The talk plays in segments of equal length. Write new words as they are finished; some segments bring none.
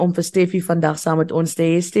om vir Steffi vandag saam met ons te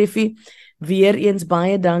hê. Steffi, weer eens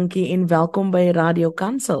baie dankie en welkom by Radio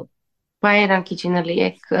Kansel. Baie dankie, Jenalie.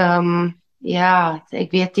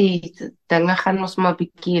 Ek weet die dinge gaan ons maar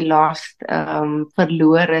bietjie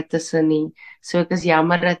verlore tussen nie. So ek is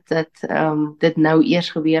jammer dat dit nou eers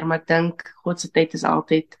gebeur, maar ek dink God se tyd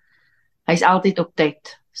hy's altyd op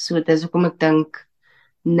tyd. So dis hoekom ek dink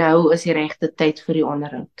nou is die regte tyd vir die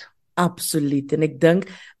onderhoud. Absoluut, en ek dink,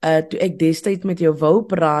 toe ek destyds met jou wou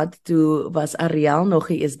praat, toe was Ariel nog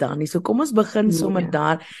nie eens daar nie, so kom ons begin sommer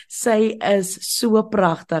daar. Sy is so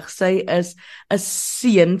pragtig, sy is 'n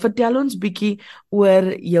seun. Vertel ons bietjie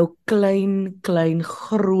oor jou klein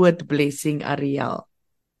groot blessing, Ariel.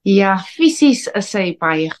 Ja, fisies is sy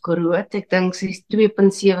baie groot. Ek dink sy's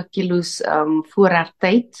 2.7 kilos voor haar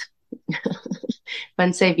tyd.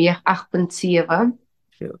 Want sy weeg 8.7.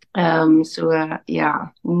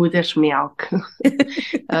 Moedersmelk.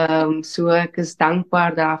 So ek is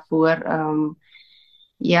dankbaar daarvoor.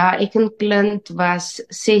 Ek en Clint was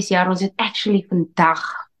 6 jaar, ons het actually vandag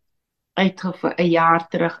 'n jaar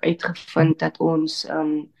terug uitgevind dat ons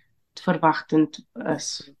verwagtend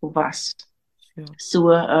was.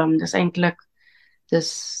 So dis eintlik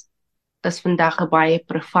is vandag 'n baie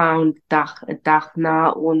profound dag, 'n dag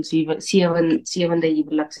na ons sewende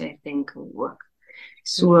huweliksherdenking ook.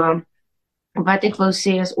 So wat ek wou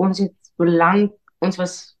sê is ons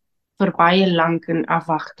was vir baie lank in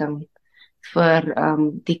afwagting vir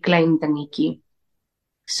die klein dingetjie.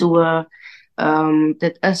 So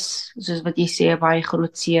dit is soos wat jy sê 'n baie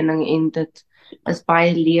groot seëning en dit is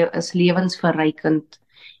is lewensverrykend.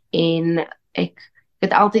 En ek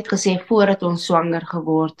het altyd gesê voordat ons swanger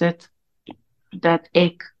geword het dat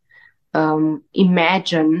ek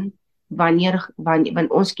imagine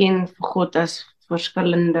want ons ken God as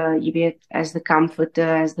verskillende, jy weet, as the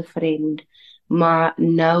comforter, as the friend, maar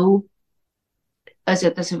nou is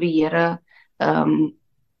dit asof die Here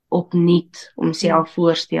opnuut homself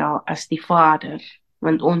voorstel as die Vader,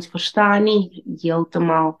 want ons verstaan nie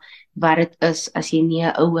heeltemal wat dit is as jy nie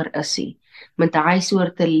 'n ouer is nie, maar daai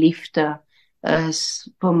soorte liefde is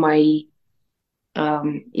vir my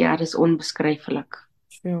dis onbeskryflik.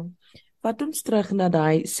 Ja. Wat ons terug na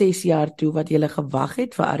daai 6 jaar toe wat jy gewag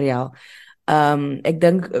het vir Ariel. Ek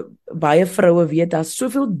dink baie vroue weet daar's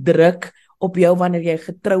soveel druk op jou wanneer jy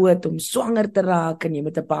getrou het om swanger te raak en jy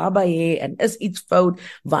moet 'n baba hê en is iets fout,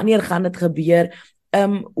 wanneer gaan dit gebeur?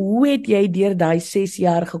 Hoe het jy deur daai 6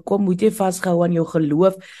 jaar gekom? Moet jy vasgehou aan jou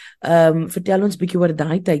geloof? Vertel ons bietjie oor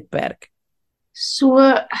daai tydperk. So,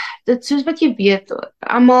 dit soos wat jy weet,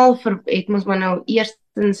 almal het mos maar nou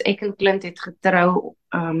eerstens ek en Clint het getrou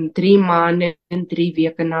 3 maande en 3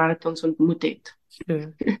 weke nadat ons ontmoet het.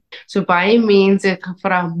 So baie mense het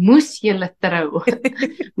gevra, moes julle trou?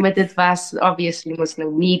 Maar dit was obviously mos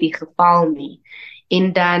nou nie die geval nie.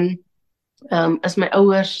 En dan is my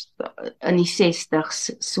ouers in die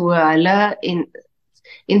 60s, so hulle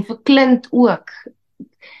en vir Clint ook.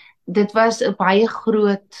 Dit was 'n baie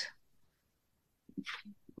groot,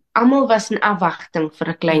 almal was in afwagting vir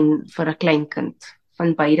 'n klein kind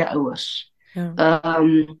van beide ouers.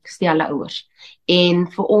 Stelle ouers.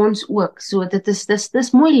 En vir ons ook. So dit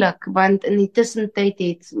is moeilik want in die tussentyd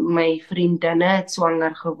het my vriendinne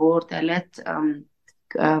swanger geword. Hulle het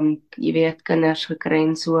jy weet kinders gekry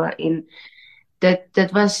en so en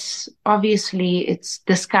dit was obviously it's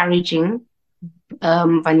discouraging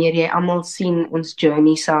wanneer jy almal sien ons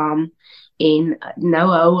journey saam en nou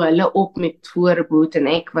hou hulle op met voorboed en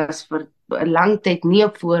ek was vir 'n lang tyd nie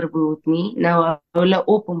op voorboed nie. Nou hou hulle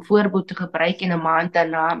op om voorboed te gebruik en 'n maand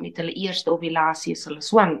daarna met hulle eerste ovulasie is hulle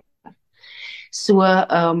swanger. So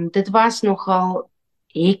dit was nogal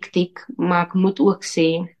hektiek, maar ek moet ook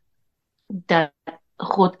sê dat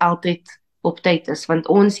God altyd op tyd is, want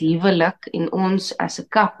ons huwelik en ons as 'n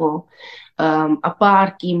couple 'n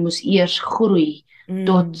paartjie moes eers groei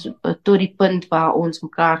tot die punt waar ons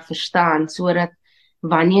mekaar verstaan, sodat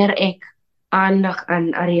wanneer ek aandag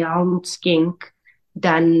aan Ariel moet skenk,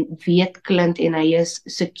 dan weet Clint en hy is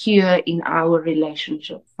secure in our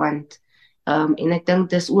relationship, want en ek dink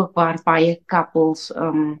dis ook waar baie couples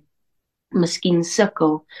miskien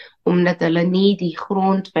sukkel, omdat hulle nie die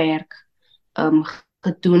grondwerk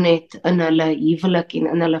gedoen het in hulle huwelik en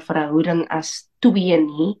in hulle verhouding as 2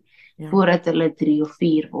 nie, voordat hulle 3 of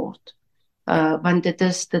 4 word. Want dit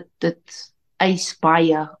eis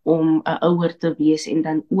baie om 'n ouer te wees en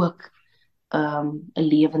dan ook 'n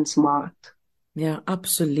lewensmaat. Ja,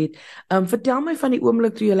 absoluut. Vertel my van die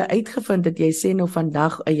oomblik toe jy uitgevind het, jy sê nou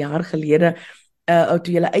vandag 'n jaar gelede,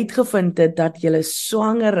 toe jy uitgevind het dat jy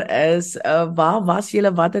swanger is, waar was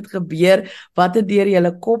jy, wat het gebeur, wat het deur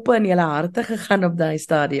julle koppe en julle harte gegaan op daai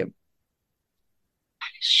stadium?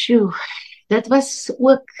 Sjoe, dit was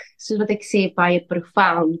ook, soos wat ek sê, baie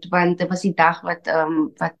profound, want dit was die dag wat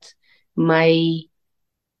my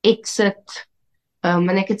exit, en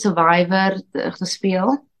ek het Survivor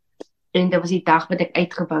gespeel, en dit was die dag wat ek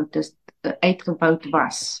uitgebouwd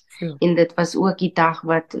was. Sure. En dit was ook die dag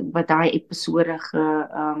wat daai episode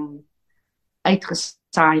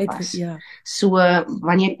uitgesaai was. Ja. So,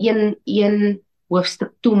 wanneer een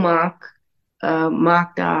hoofstuk toemaak,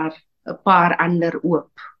 maak daar 'n paar ander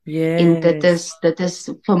oop. Yes. En dit is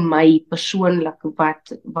vir my persoonlik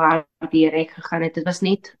waardeur ek gegaan het. Dit was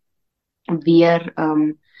net weer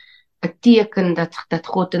 'n teken dat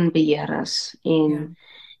God in beheer is en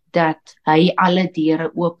dat hy alle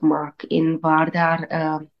deure oopmaak en waar daar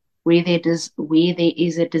where there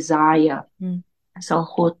is a desire, sal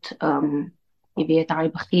God jy weet hy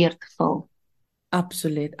begeerte vul.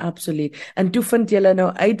 Absoluut. En toe vind julle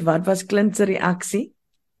nou uit wat was Clint se reaksie?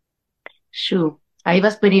 Sjoe, hy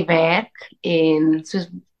was by die werk en soos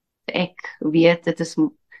ek weet,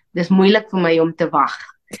 dis moeilik vir my om te wag.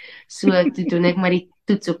 So toe doen ek maar die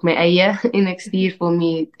toets op my eie en ek stuur vir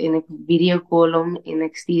my en ek video call hom en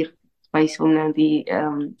ek stuur wys hom nou die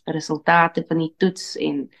resultate van die toets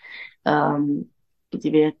en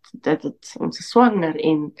jy weet dat ons is swanger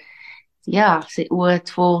en ja, sy oë het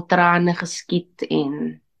vol trane geskiet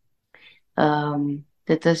en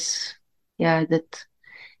dit is ja,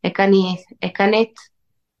 ek kan net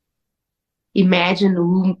imagine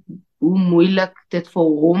hoe moeilik dit vir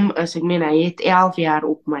hom is. Ek meen hy het 11 jaar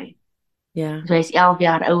op my. Ja. So hy is 11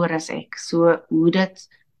 jaar ouer as ek. So hoe dit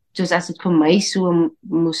soos as dit vir my so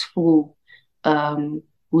moes voel,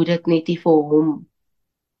 hoe dit net nie vir hom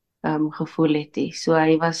gevoel het nie. So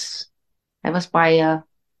hy was baie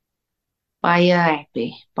happy,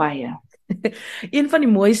 baie. Een van die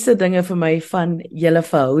mooiste dinge vir my van julle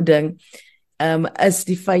verhouding is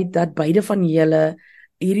die feit dat beide van julle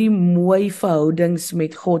hierdie mooi verhoudings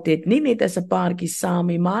met God het, nie net as 'n paartjie saam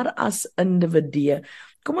nie, maar as individue.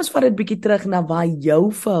 Kom ons vat dit bietjie terug na waar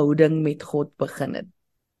jou verhouding met God begin het.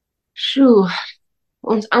 Sjoe,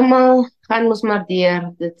 ons almal gaan mos maar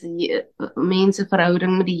deur dit mense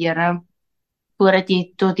verhouding met die Here voordat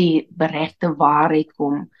jy tot die beregte waarheid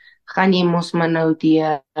kom, gaan jy mos maar nou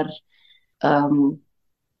deur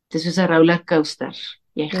dis soos 'n rollercoaster.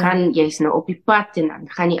 Jy's nou op die pad en dan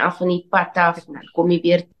gaan jy af van die pad af en dan kom jy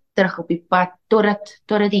weer terug op die pad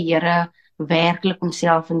totdat die Here werklik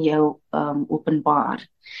homself in jou openbaar.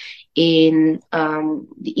 En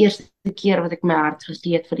die eerste keer wat ek my hart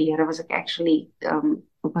gegee het vir die Here was ek actually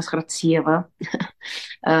ek was graad 7.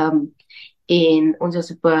 En ons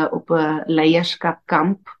was op 'n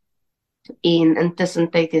leierskapkamp en intussen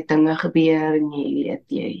het dinge gebeur en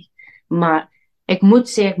jy maar ek moet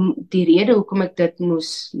sê, die rede hoekom ek dit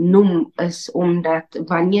moes noem, is omdat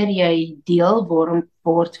wanneer jy deel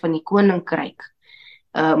word van die koninkryk,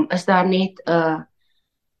 is daar net 'n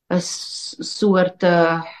soort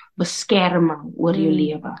beskerming oor jou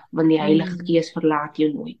lewe, want die Heilige Gees verlaat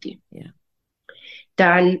jou nooit nie. Ja.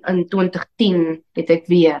 Dan in 2010 het ek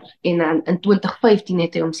weer, en dan in 2015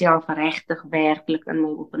 het hy homself regtig werklik in my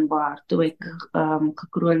openbaar, toe ek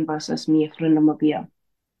gekroon was as meer.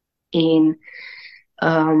 En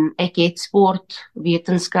ek het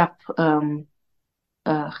sportwetenskap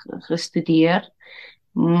gestudeer,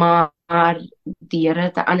 maar die Here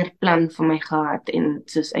het 'n ander plan vir my gehad en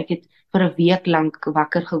soos ek het vir 'n week lank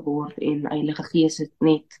wakker geword en Heilige Gees het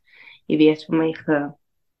net, jy weet, vir my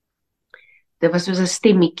dit was soos 'n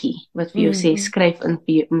stemmetjie wat vir jou sê, skryf in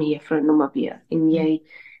vir meer en jy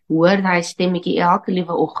hoor daai stemmetjie elke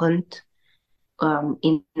liewe oggend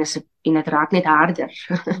en dit raak net harder.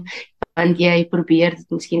 Want jy probeer dit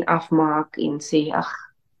miskien afmaak en sê, ag,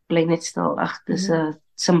 bly net stil, ag, dis 'n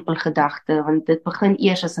simpel gedagte, want dit begin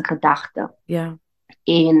eers as 'n gedagte. Ja.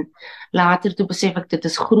 En later toe besef ek, dit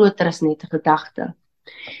is groter as net 'n gedagte.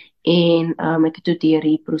 En ek het toe deur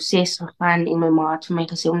die proses gegaan en my ma het vir my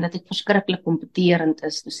gesê, omdat ek verskriklik kompeterend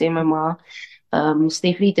is, toe sê my ma,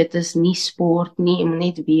 Steffi, dit is nie sport nie, jy moet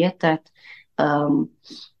net weet dat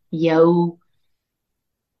jou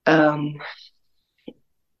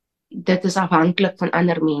dit is afhanklik van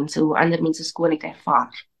ander mense, hoe ander mense skoonheid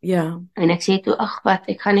ervaar. Ja. En ek sê toe, ag wat,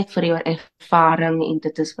 ek gaan net vir jou ervaring en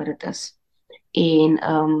dit is wat dit is. En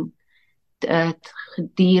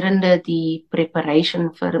gedurende die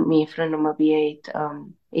preparation vir meer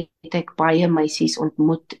het ek baie meisies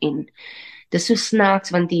ontmoet en dis so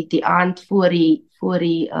snaaks want die aand voor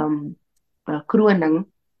die kroning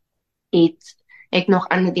het ek nog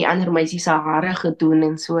aan die ander meisies se hare gedoen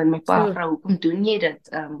en so, en my pa vra, hoekom doen jy dit?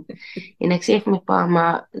 En ek sê vir my pa,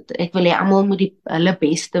 maar ek wil hê almal moet hulle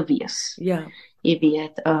beste wees. Ja. Jy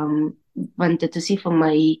weet, want dit is nie vir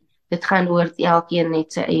my, dit gaan oor elkeen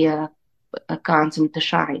net sy eie 'n kans om te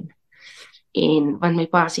shine. En want my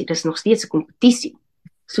pa sê dis nog steeds 'n kompetisie.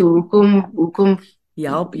 So hoekom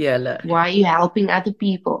help jy hulle? why are you helping other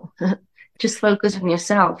people? Just focus on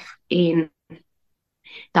yourself. En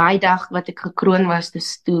daai dag wat ek gekroon was,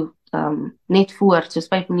 dus toe net voor, soos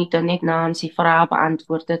 5 minute net na ons die vrae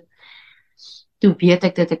beantwoord het, toe weet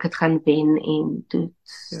ek dat ek het gaan wen en toe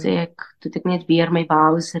sê ek net weer my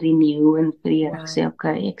vows renew en vir ek sê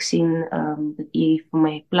okay, ek sien dat jy vir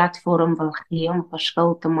my platform wil gee om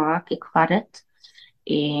verskil te maak, ek vat dit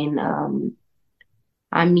en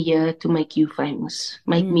I'm here to make you famous,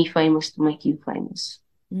 make me famous to make you famous.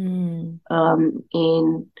 En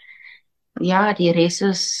ja, die res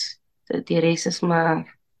is maar,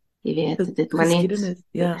 jy weet, dit maar net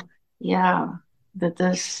ja, dit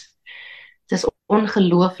is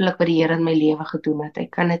ongelooflik wat die Here in my lewe gedoen het.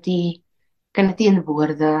 Ek kan dit nie in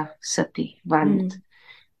woorde sit nie, want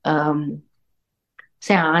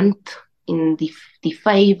sy hand in die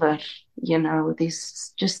favor, you know,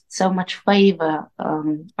 there's just so much favor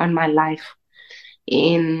on my life.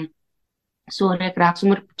 En so ek raak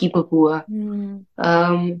sommer 'n bietjie bewoe.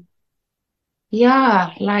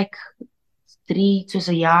 Ja, like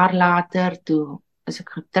 'n jaar later, toe is ek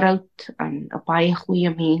getroud aan 'n baie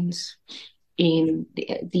goeie mens. En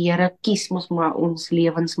die Here kies mos maar ons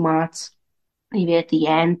lewensmaats. Jy weet, die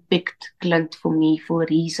handpicked klink vir my for a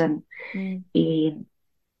reason. En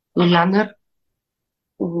hoe langer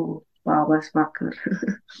was wakker.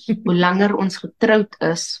 Hoe langer ons getroud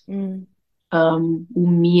is, hoe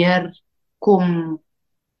meer kom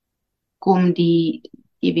die,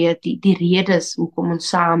 jy weet, die redes hoekom ons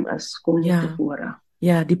saam is, kom dit tevore.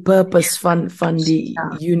 Ja, die purpose van die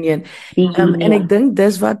union. En ek dink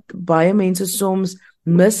dis wat baie mense soms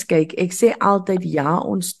miskyk. Ek sê altyd ja,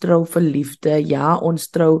 ons trou vir liefde, ja, ons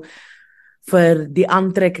trou vir die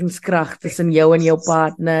aantrekkingskrag tussen jou en jou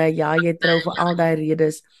partner, ja, jy trou vir al daai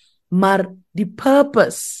redes, maar die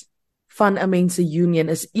purpose van 'n mens se union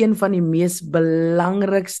is een van die mees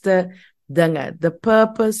belangrikste dinge. The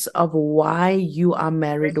purpose of why you are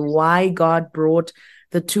married, why God brought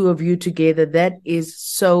the two of you together, that is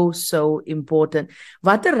so important.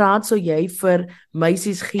 Watter raad sou jy vir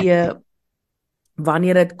meisies gee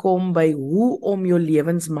wanneer dit kom by hoe om jou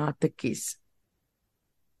lewensmaat te kies?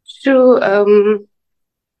 So,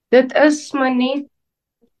 dit is maar net,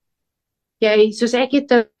 soos ek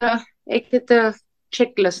het 'n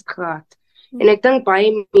checklist gehad, en ek dink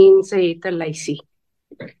baie mense het 'n lysie.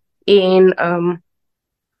 En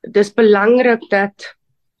dis belangrik dat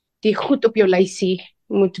die goed op jou lysie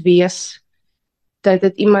moet wees, dat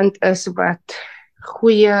dit iemand is wat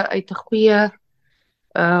uit 'n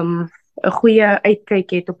goeie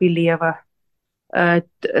uitkyk het op die lewe.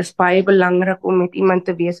 Dit is baie belangrik om met iemand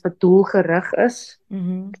te wees wat doelgerig is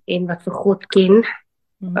en wat vir God ken.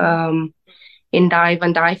 En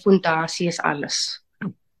want daai fondasie is alles.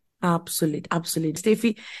 Absoluut.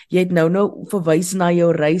 Steffi, jy het nou verwys na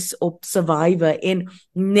jou reis op Survivor en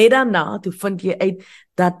net daarna toe vind jy uit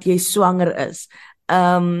dat jy swanger is.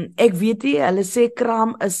 Ek weet nie, hulle sê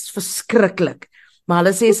kraam is verskriklik, maar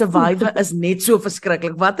hulle sê Survivor is net so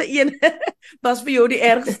verskriklik. Watter een was vir jou die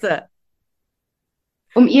ergste?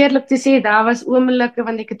 Om eerlik te sê, daar was oomblikke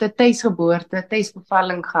want ek het 'n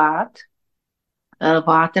tuisbevalling gehad.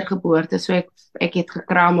 Watergeboorte, so ek het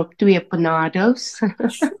gekraam op 2 Panados.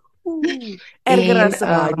 Erger as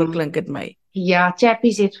Survivor klink dit my. Ja,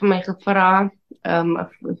 Chappies het vir my gevra, 'n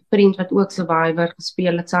vriend wat ook Survivor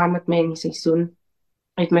gespeel het saam met my in die seisoen,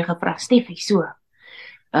 het my gevra, Steffi, so,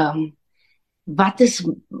 wat is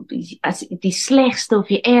as die slegste of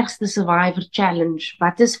die ergste Survivor challenge,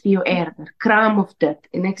 wat is vir jou erger, kraam of dit?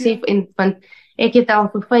 En ek sê, want ek het al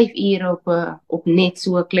vir 5 ure op net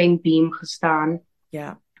so 'n klein beam gestaan.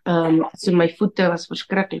 Ja. So my voete was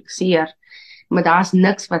verskriklik seer, maar daar's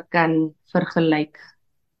niks wat kan vergelyk.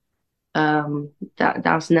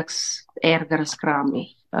 Daar's niks erger as kraam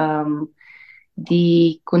nie.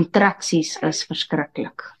 Die kontraksies is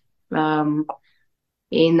verskriklik. En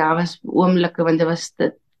daar was oomblikke, want dit was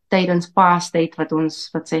tydens paastyd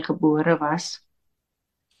wat sy gebore was.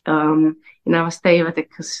 En daar was tye wat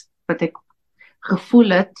ek gevoel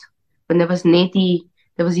het, want dit was net die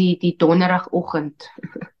donderdagoggend,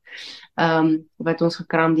 wat ons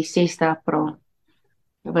gekraam, die 6de April,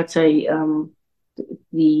 wat sy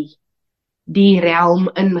die realm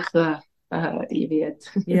jy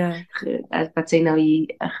weet, wat sy nou hier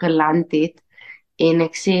geland het. En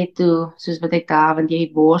ek sê toe, soos wat ek daar, want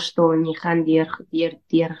jy worstel en jy gaan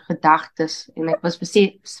deur gedagtes, en ek was vir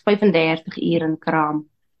 35 uur in kraam.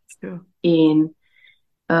 En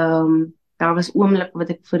daar was oomblik wat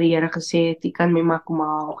ek vir die Here gesê het, jy kan my maar kom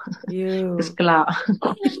haal. Dis Jo. klaar.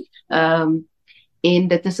 En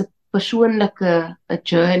dit is 'n persoonlike 'n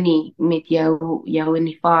journey met jou en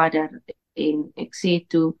die Vader. En ek sê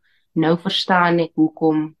toe, nou verstaan ek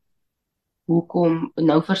hoekom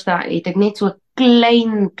nou verstaan het ek net so 'n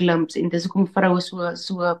klein glimps en dis hoekom vroue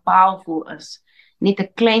so powerful is. Net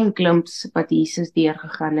 'n klein glimps wat Jesus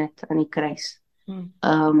deurgegaan het aan die kruis.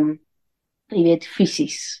 Jy weet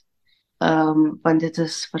fisies. Want dit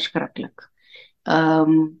is verskriklik.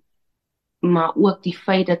 Maar ook die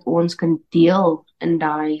feit dat ons kan deel in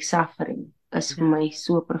daai suffering is vir my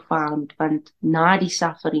so profound, want na die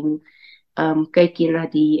suffering kyk jy na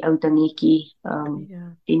die ou dingetjie en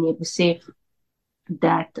jy besef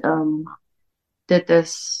dat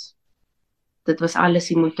dit was alles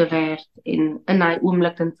die moeite werd, en in daai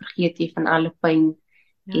oomblik dan vergeet jy van alle pyn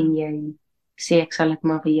en jy sê ek sal dit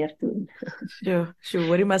maar weer doen. Sure,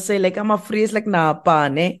 hoorie maar sê, lyk maar vreeslik na 'n pa,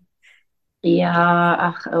 né? Ja,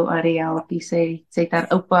 ag ou Ariel, die sê het haar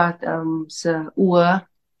oupa se oë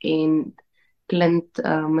en Clint,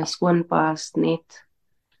 my skoonpa is net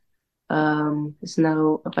is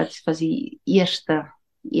nou wat was die 1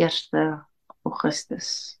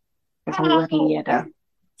 Augustus is hy oorlede.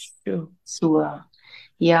 So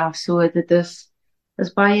ja, so dit is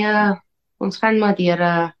baie, ons gaan maar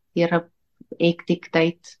deur 'n hektiek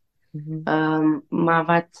tyd.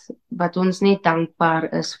 Maar wat ons net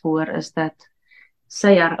dankbaar is voor is dat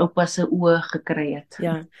sy haar oupa se oë gekry het.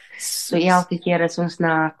 Ja. So elke keer as ons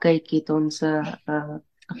na kyk, het ons 'n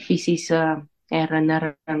fisiese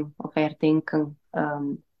herinnering of herdenking.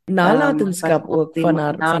 Nalatenskap ook van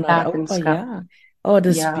haar oupa, ja. Oh,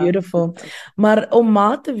 dis beautiful. Maar om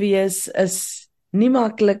ma te wees is nie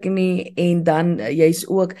maklik nie, en dan jy's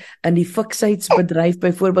ook in die fiksheidsbedryf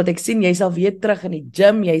byvoorbeeld. Ek sien jy's al weer terug in die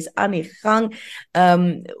gym, jy's aan die gang.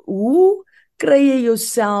 Hoe kry jy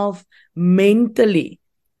jouself mentally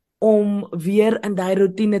om weer in daai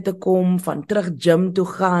rotine te kom van terug gym toe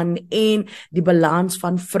gaan en die balans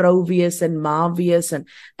van vrou wees en ma wees en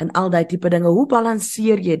al daai tipe dinge? Hoe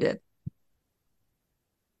balanseer jy dit?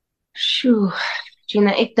 Sjoe,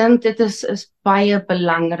 Gina, ek dink dit is baie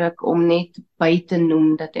belangrik om net by te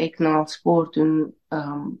noem dat ek nou al sport doen,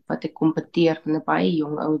 wat ek kompeteer van 'n baie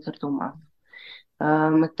jong ouderdom af.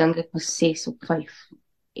 Ek dink ek was 6 of 5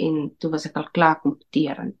 en toe was ek al klaar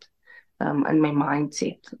kompeterend in my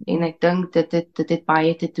mindset. En ek dink dit het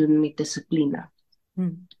baie te doen met dissipline.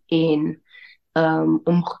 En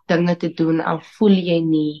om dinge te doen al voel jy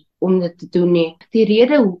nie om dit te doen nie. Die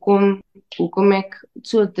rede hoekom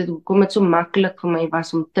dit so maklik vir my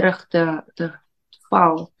was om terug te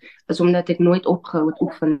val, is omdat ek nooit opgehou het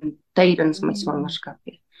oefen tydens my swangerskap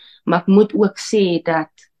nie. Maar ek moet ook sê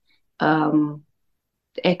dat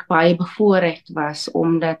ek baie bevoorreg was,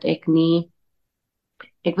 omdat ek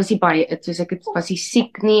was nie baie, soos ek was nie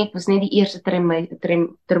siek nie, ek was net die eerste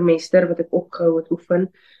trimester wat ek opgehou het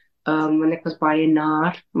oefen, en ek was baie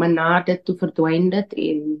naar, maar na dit toe verdwyn dit,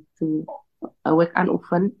 en toe hou ek aan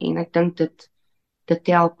oefen, en ek dink dit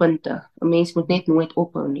tel punte. 'n Mens moet net nooit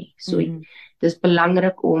ophou nie. So dis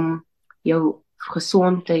belangrik om jou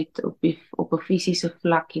gesondheid op 'n fisiese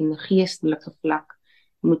vlak en 'n geestelike vlak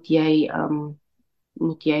moet jy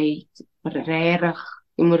regtig,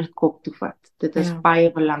 jy moet dit kop toe vat. Dit is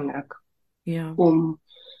baie belangrik om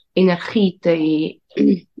energie te hê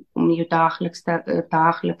om jou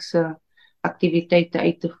daaglikse aktiwiteite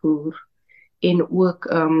uit te voer, en ook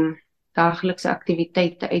daaglikse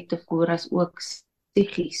aktiwiteite uit te voer as ook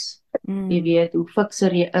psigies. Jy weet, hoe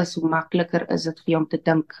fikser jy is, hoe makliker is dit vir jou om te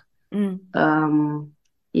dink.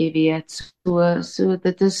 Jy weet, so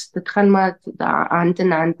dit gaan maar hand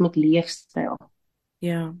in hand met leefstyl.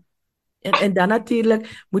 Ja. En dan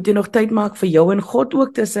natuurlik moet jy nog tyd maak vir jou en God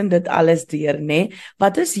ook tussen dit alles deur, né?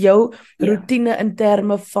 Wat is jou rotine in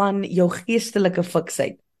terme van jou geestelike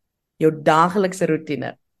fiksheid? Jou daaglikse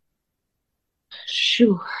rotine?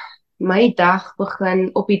 Sjoe, my dag begin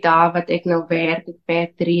op die dae wat ek nou werk, ek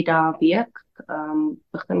werk 3 dae 'n week,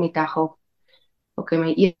 begin my dag op,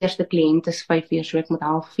 my eerste kliënt is 5 uur, so ek moet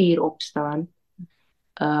 3:30 opstaan.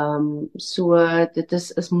 So dit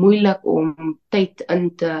is moeilik om tyd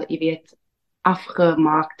in te, jy weet,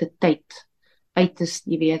 afgemaakte tyd uit te,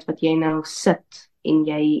 jy weet, wat jy nou sit en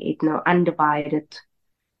jy het nou undivided,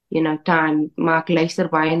 time, maar ek luister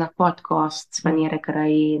baie na podcasts wanneer ek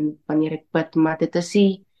ry en wanneer ek bid, maar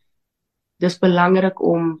dis belangrik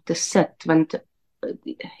om te sit, want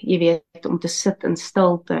jy weet, om te sit in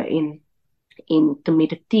stilte en te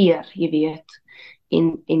mediteer, jy weet,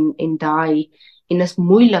 en daai, En is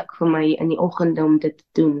moeilik vir my in die oggende om dit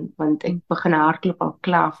te doen, want ek begin hardloop al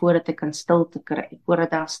klaar voordat ek kan stilte kry,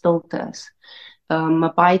 voordat daar stilte is.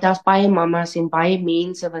 Maar daar's baie mamas en baie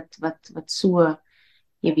mense wat so,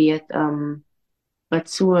 jy weet, wat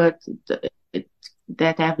so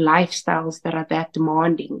that have lifestyles that are that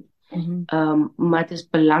demanding. Maar dit is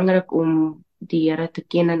belangrik om die Here te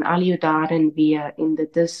ken in al jou dade en weë, en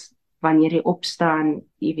dit is wanneer jy opstaan,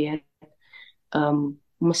 jy weet, om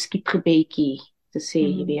 'n skietgebedjie te sê,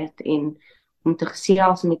 jy weet, en om te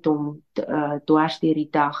gesels met hom dwars deur die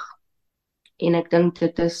dag. En ek dink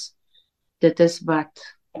dit is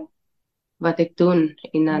wat ek doen.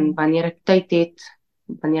 En dan wanneer ek tyd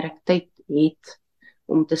het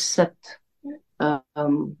om te sit,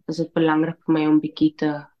 is dit belangrik vir my om bietjie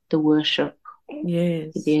te worship.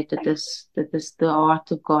 Yes. Jy weet, dit is the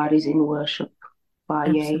heart of God is in worship.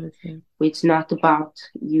 Absolutely. It's not about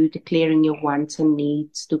you declaring your wants and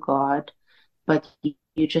needs to God, but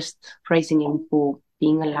you're just praising Him for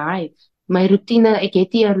being alive. My routine, ek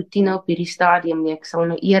het nie 'n routine op hierdie stadium nie, ek sal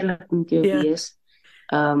nou eerlik met jou wees.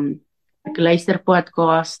 Ek luister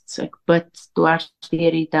podcasts, ek bid dwars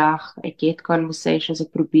deur die dag, ek het conversations,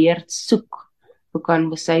 ek probeer soek vir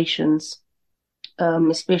conversations,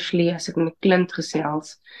 especially as ek met klint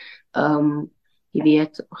gesels, jy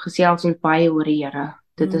weet, gesels ons baie oor die Here.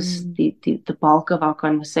 Dit is die bulk of our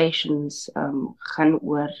conversations gaan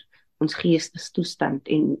oor ons geestestoestand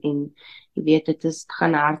en jy weet, dit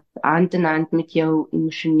gaan hand in hand met jou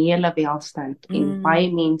emosionele welstand. En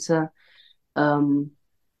baie mense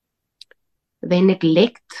they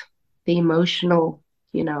neglect the emotional,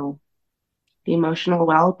 the emotional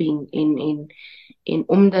well-being en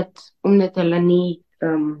omdat hulle nie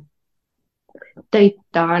tyd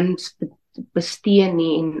daaraan bestee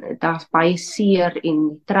nie, en daar's baie seer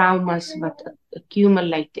en traumas wat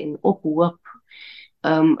accumulate en ophoop,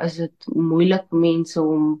 is dit moeilik vir mense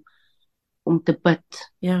om te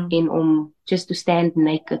bid en om just to stand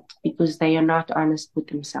naked because they are not honest with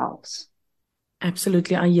themselves.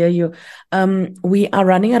 Absolutely, I hear you. We are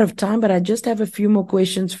running out of time, but I just have a few more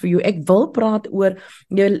questions for you. Ek wil praat oor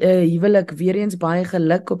jou huwelik, weer eens baie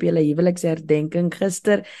geluk op julle huweliksherdenking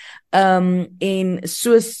gister. En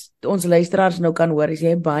soos ons luisteraars nou kan hoor, is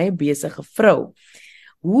jy 'n baie besige vrou.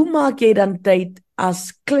 Hoe maak jy dan tyd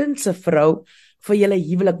as klintse vrou vir julle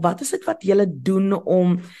huwelik? Wat is dit wat julle doen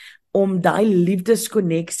om daai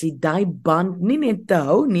liefdeskonneksie, daai band nie net te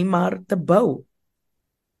hou nie, maar te bou?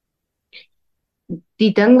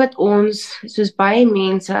 Die ding wat ons, soos baie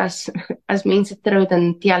mense, as mense trou,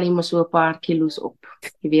 dan tel jy mos so 'n paar kilos op.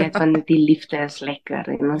 Jy weet, want die liefde is lekker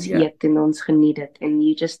en ons eet en ons geniet dit en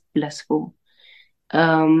you just blissful.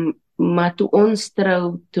 Maar toe ons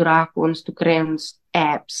trou, toe kry ons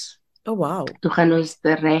abs. Oh wow. Toe gaan ons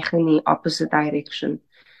reg in die opposite direction.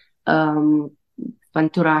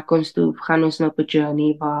 Want toe gaan ons nou op 'n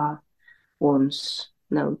journey waar ons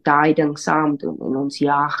nou daai ding saam doen en ons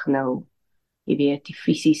jaag nou, jy weet, die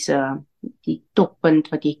fisiese, die toppunt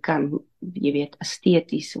wat jy kan, jy weet,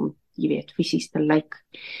 esteties, om, jy weet, fisies te lyk.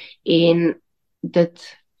 En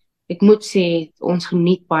ek moet sê, ons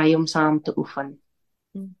geniet baie om saam te oefen.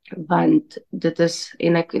 Want dit is,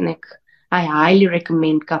 I highly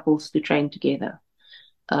recommend couples to train together.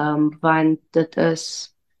 Want dit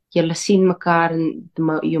is, julle sien mekaar in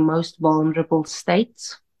your most vulnerable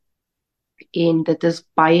states. En dit is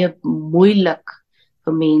baie moeilik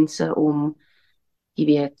vir mense om, jy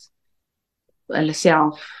weet, hulle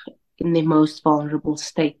self in the most vulnerable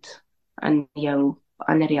state aan jou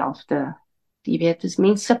ander helfte. Jy weet, as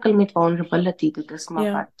mense sukkel met vulnerability, dit is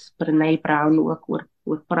maar wat Brené Brown ook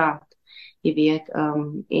oor praat. Jy weet,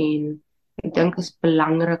 en ek dink is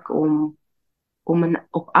belangrik om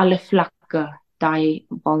op alle vlakke daai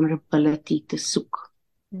vulnerability te soek.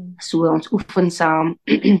 So ons oefen saam,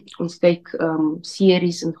 ons kyk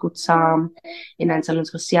series en goed saam, en dan sal ons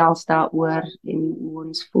gesels daaroor en hoe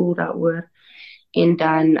ons voel daaroor, en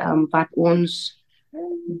dan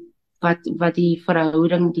wat die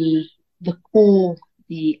verhouding, die core,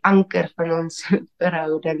 die anker van ons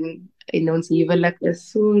verhouding en ons huwelik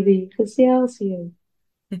is, so die gesels hier.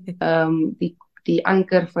 Die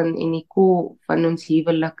anker en die core van ons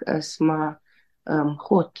huwelik is maar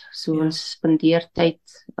God. So ons spandeer tyd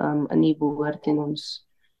in die woord en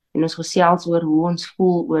ons gesels oor hoe ons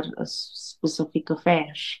voel oor 'n spesifieke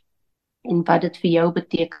vers en wat dit vir jou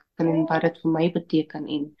beteken en wat dit vir my beteken,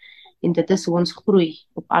 en dit is hoe ons groei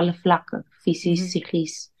op alle vlakke, fisies,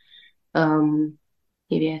 psigies,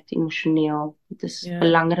 jy weet, emosioneel. Dit is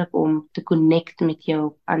belangrik om te connect met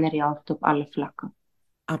jou ander helfte op alle vlakke.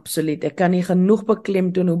 Absoluut. Ek kan nie genoeg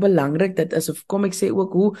beklemtoon hoe belangrik dit is, of kom ek sê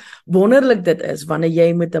ook hoe wonderlik dit is wanneer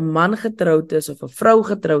jy met 'n man getroud is of 'n vrou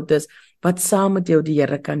getroud is wat saam met jou die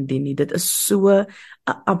Here kan dien nie. Dit is so 'n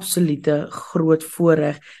absolute groot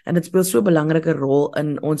voorreg en dit speel so 'n belangrike rol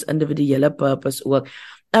in ons individuele purpose ook.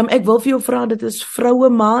 Ek wil vir jou vra, dit is Vroue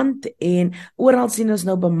Maand en oral sien ons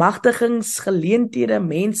nou bemagtigingsgeleenthede,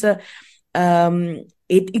 mense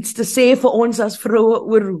het iets te sê vir ons as vroue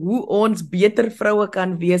oor hoe ons beter vroue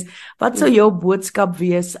kan wees. Wat sou jou boodskap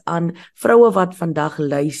wees aan vroue wat vandag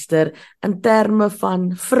luister in terme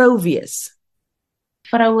van vrou wees?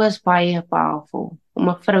 Vroue is baie powerful. Om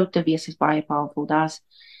 'n vrou te wees is baie powerful. Daar's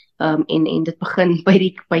en dit begin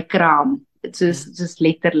by kraam. Dit is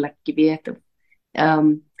letterlik, jy weet.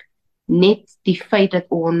 Net die feit dat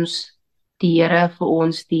ons die Here vir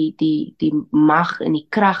ons die mag en die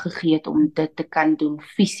krag gegee het om dit te kan doen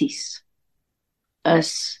fisies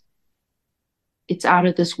it's out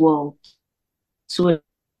of this world. So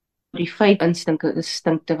die feit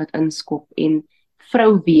instinkte wat inskop en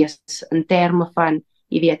vrou wees in terme van,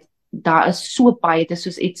 jy weet, daar is so baie, dit is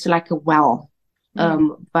soos it's like a well,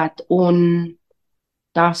 wat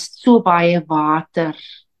daar's so baie water,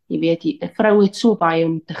 jy weet, 'n vrou het so baie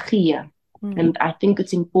om te gee. And I think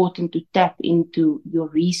it's important to tap into your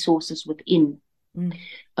resources within,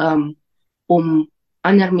 om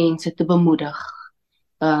ander mense te bemoedig.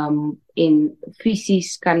 En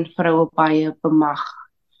fisies kan vroue baie bemag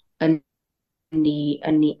in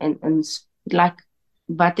like,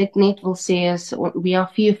 wat ek net wil sê is, we are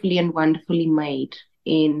fearfully and wonderfully made.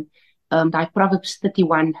 En die Proverbs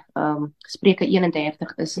 31, Spreuke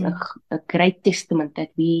 31 is a great testament that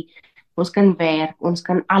ons kan werk, ons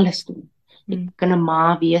kan alles doen. Jy kan 'n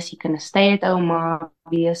ma wees, jy kan 'n stay-at-home ma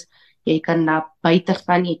wees, jy kan na buite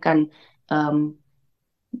gaan, jy kan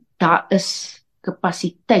daar is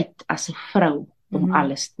kapasiteit as 'n vrou om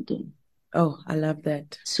alles te doen. Oh, I love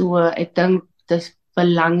that. So ek dink dit is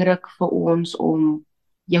belangrik vir ons om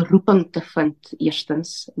jou roeping te vind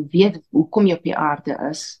eerstens, weet hoekom jy op die aarde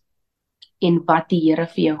is en wat die Here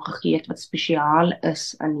vir jou gegee het wat spesiaal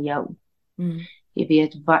is aan jou. Jy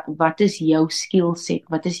weet, wat is jou skillset,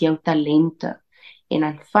 wat is jou talente, en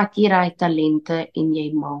dan vat jy daai talente en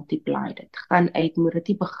jy multiply dit. Gaan uit, moet dit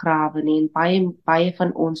nie begrawe nie, en baie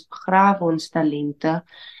van ons begrawe ons talente,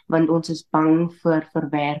 want ons is bang vir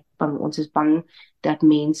verwerping, ons is bang dat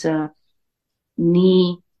mense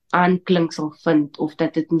nie aanklink sal vind, of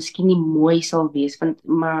dat dit miskien nie mooi sal wees,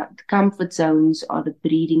 maar comfort zones are the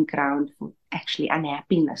breeding ground for actually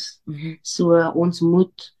unhappiness. So ons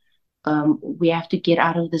moet we have to get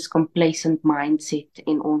out of this complacent mindset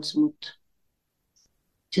en ons moet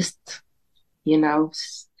just,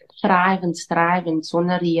 strive en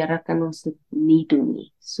sonder die Here kan ons dit nie doen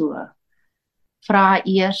nie. So, vra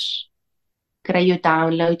eers, kry jou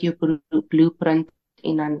download, jou blueprint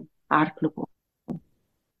en dan hardloop ons.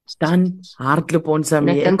 En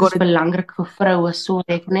ek dink dit is belangrik vir vroue, so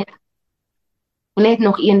ek net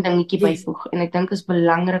nog een dingetjie byvoeg, en ek dink dit is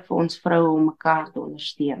belangrik vir ons vroue om mekaar te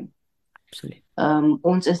ondersteun. Absoluut.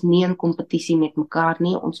 Ons is nie in kompetisie met mekaar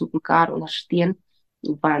nie, ons moet mekaar ondersteun,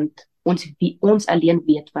 want ons alleen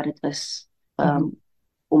weet wat dit is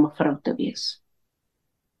om 'n vrou te wees.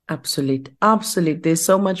 Absoluut. There's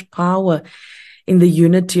so much power in the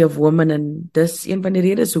unity of women, en dis een van die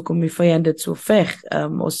redes hoekom die vyand dit so veg.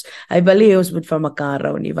 Hy wil hê ons moet van mekaar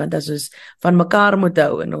hou nie, want as ons van mekaar moet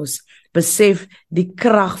hou en ons besef die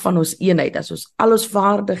krag van ons eenheid, as ons al ons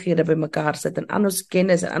vaardighede by mekaar sit, en al ons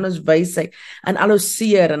kennis, en al ons wysheid, en al ons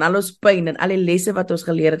seer, en al ons pyn, en al die lesse wat ons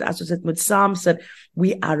geleer het, as ons dit moet saam sit,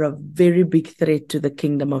 we are a very big threat to the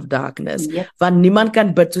kingdom of darkness. Want niemand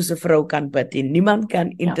kan bid soos 'n vrou kan bid, en niemand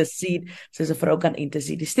kan intercede soos 'n vrou kan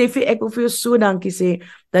intercede. Steffi, ek wil vir jou so dankie sê,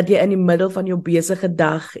 dat jy in die middel van jou besige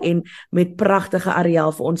dag, en met pragtige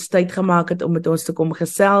Ariel vir ons tyd gemaak het, om met ons te kom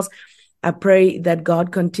gesels. I pray that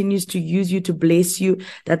God continues to use you, to bless you,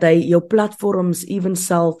 dat hy jou platforms even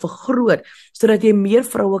sal vergroot, sodat jy meer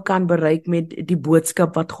vroue kan bereik met die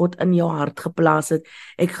boodskap wat God in jou hart geplaas het.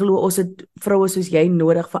 Ek glo ons het vroue soos jy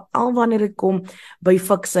nodig, veral wanneer dit kom by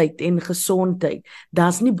fiksheid en gesondheid.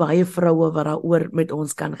 Daar's nie baie vroue wat daaroor met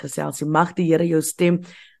ons kan gesels. Mag die Here jou stem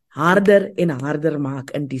harder en harder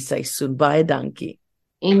maak in die seisoen. Baie dankie.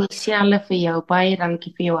 En dieselfde vir jou, baie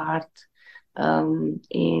dankie vir jou hart.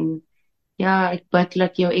 En ja, ek bid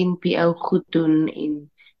dat jou NPO goed doen, en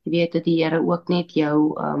jy weet dat die Here ook net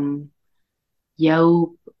jou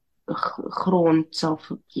grond sal,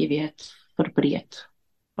 jy weet, verbreed.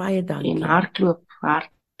 Baie dankie. En hardloop.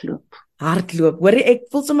 hardloop. Hoor jy, ek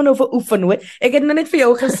voel sommer nou vir oefen, hoor. Ek het nou net vir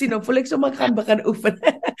jou gesien, of voel ek sommer gaan begin oefen.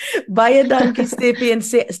 Baie dankie Steffi en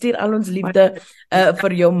stuur al ons liefde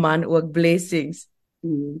vir jou man ook, blessings.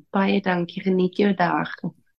 Baie dankie, geniet jou dag.